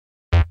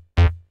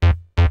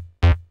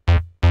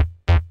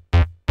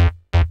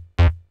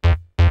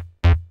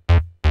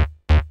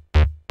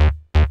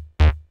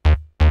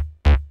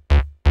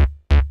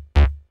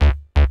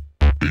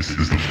This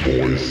is the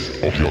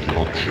voice of your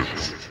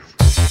conscience.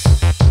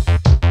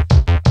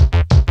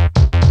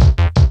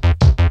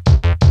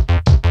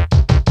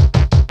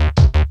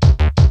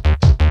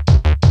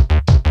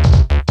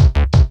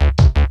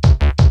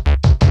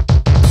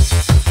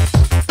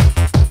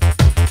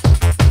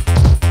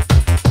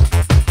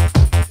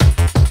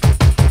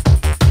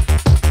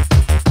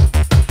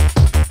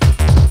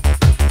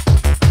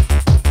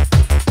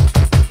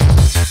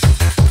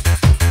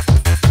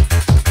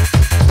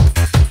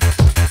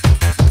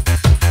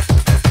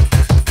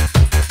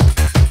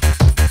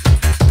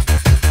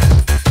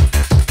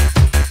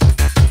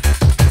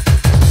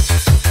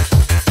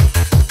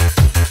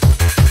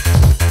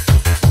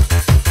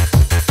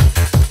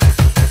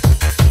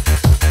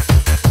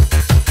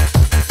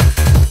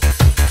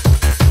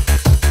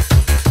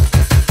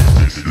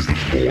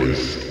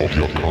 Of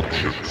your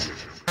conscience.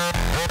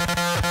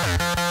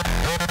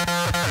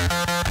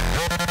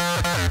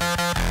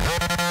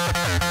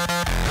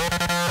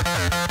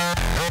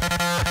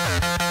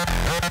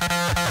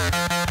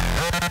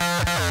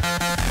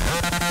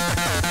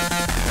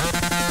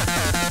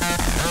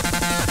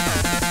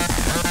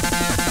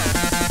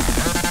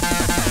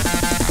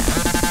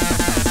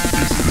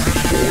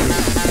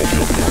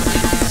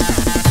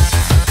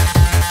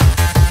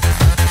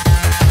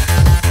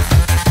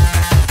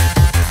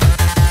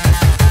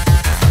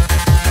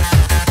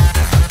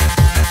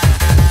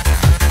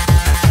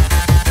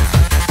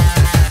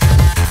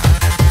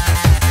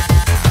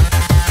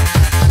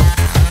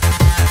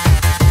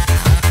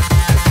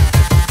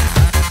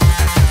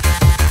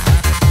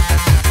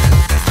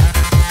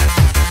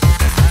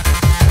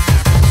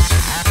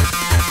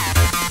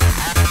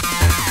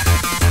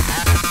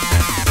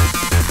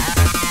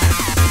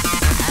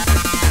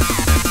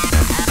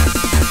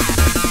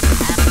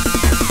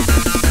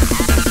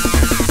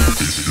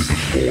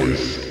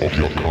 Of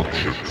your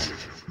conscience.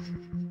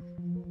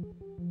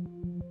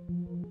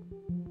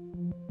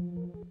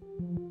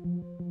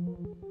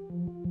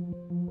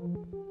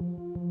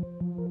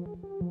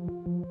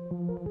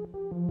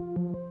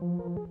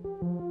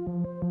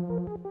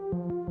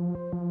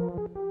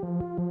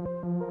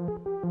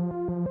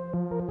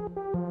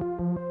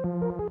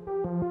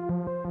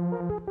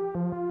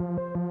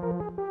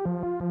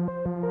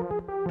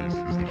 This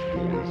is the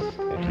voice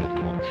of your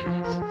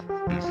conscience.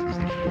 This is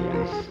the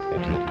voice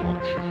of your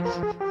conscience.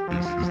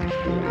 This is the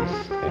voice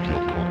of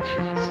your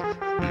conscience.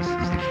 This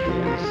is the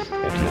voice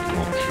of your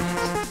conscience.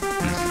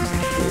 This is the voice of your conscience. This is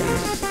the voice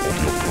of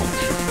your conscience. This is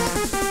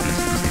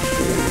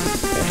the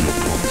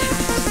voice of your conscience.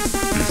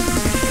 This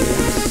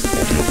is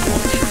the voice of your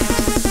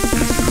conscience.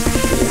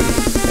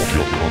 Of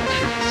your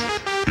conscience.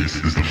 This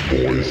is the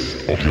voice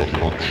of your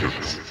conscience.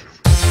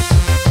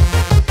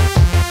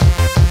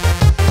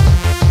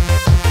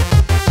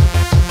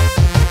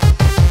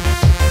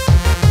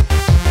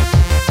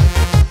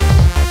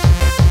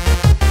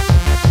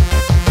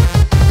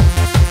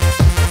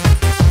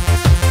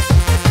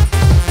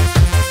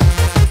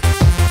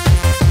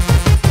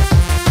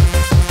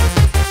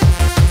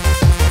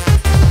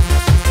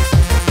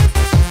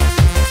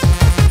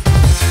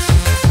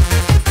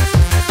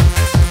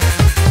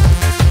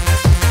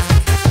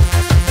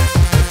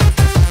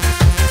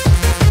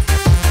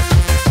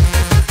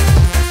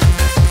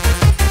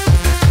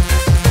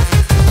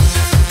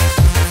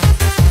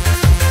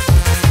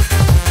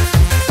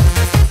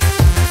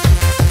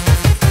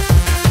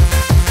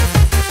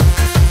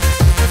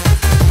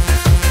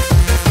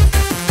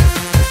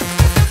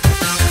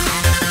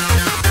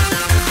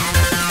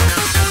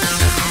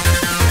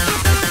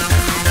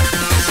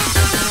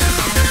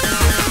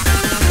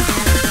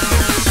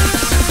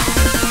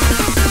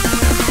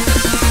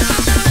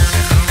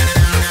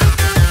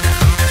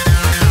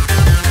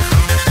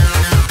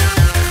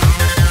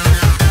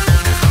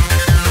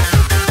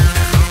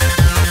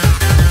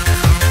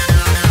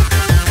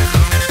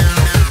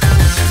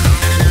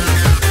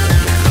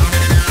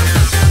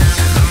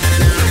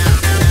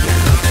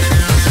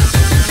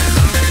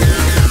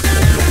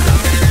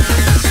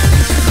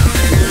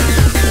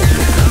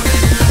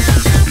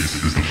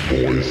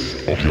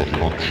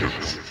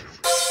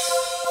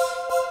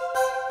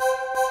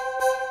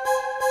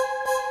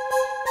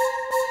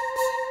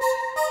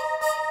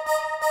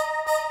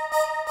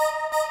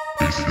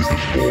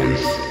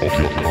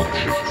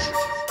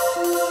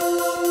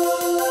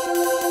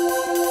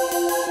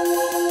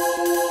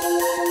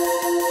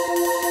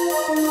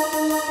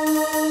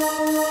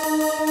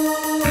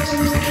 This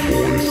is the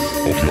voice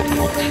of your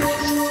conscience.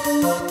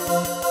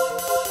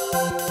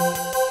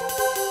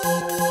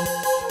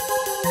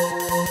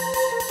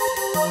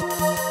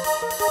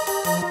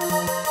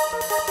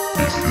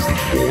 This is the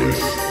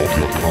voice of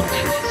your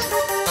conscience.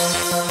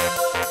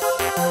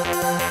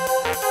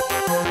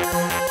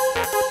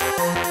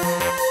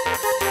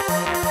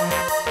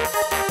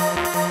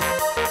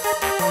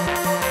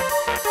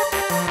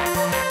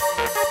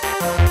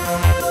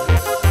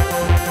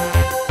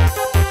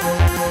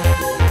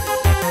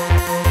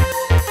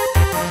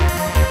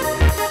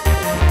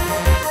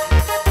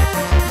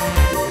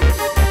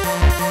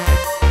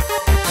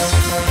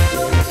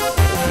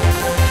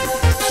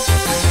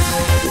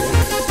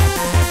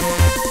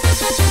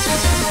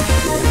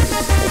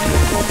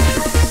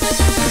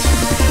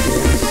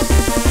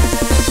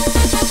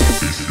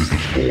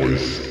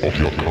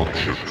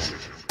 conscience.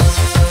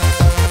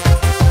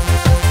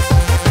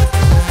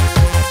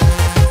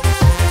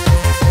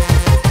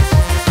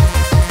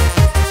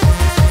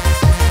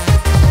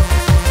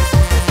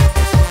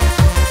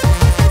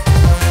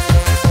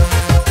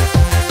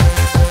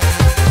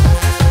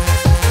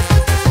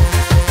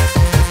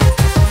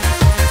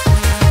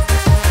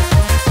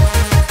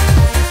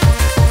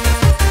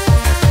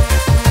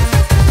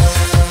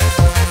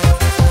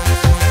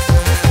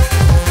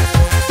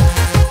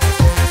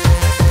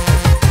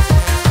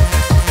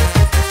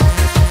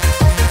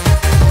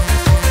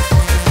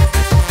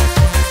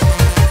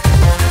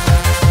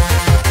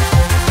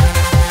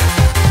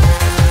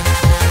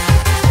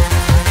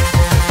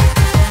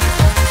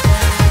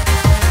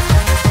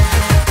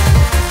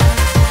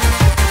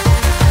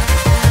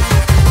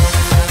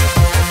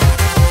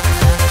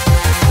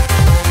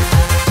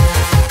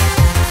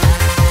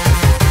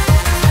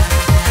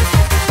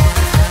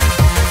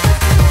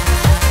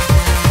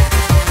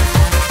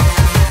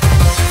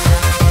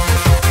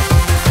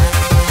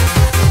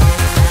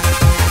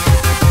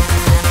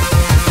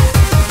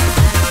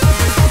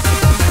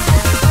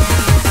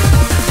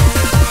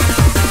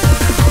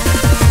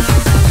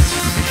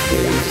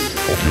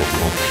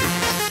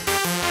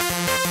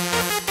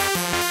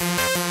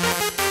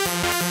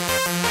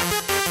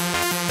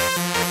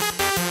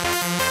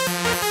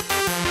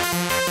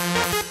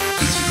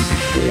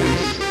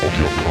 Of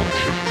your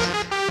conscience.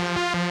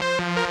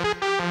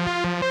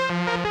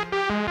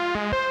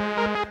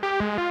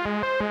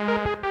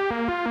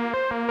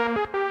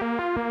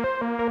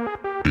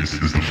 This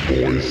is the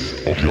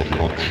voice of your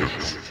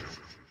conscience.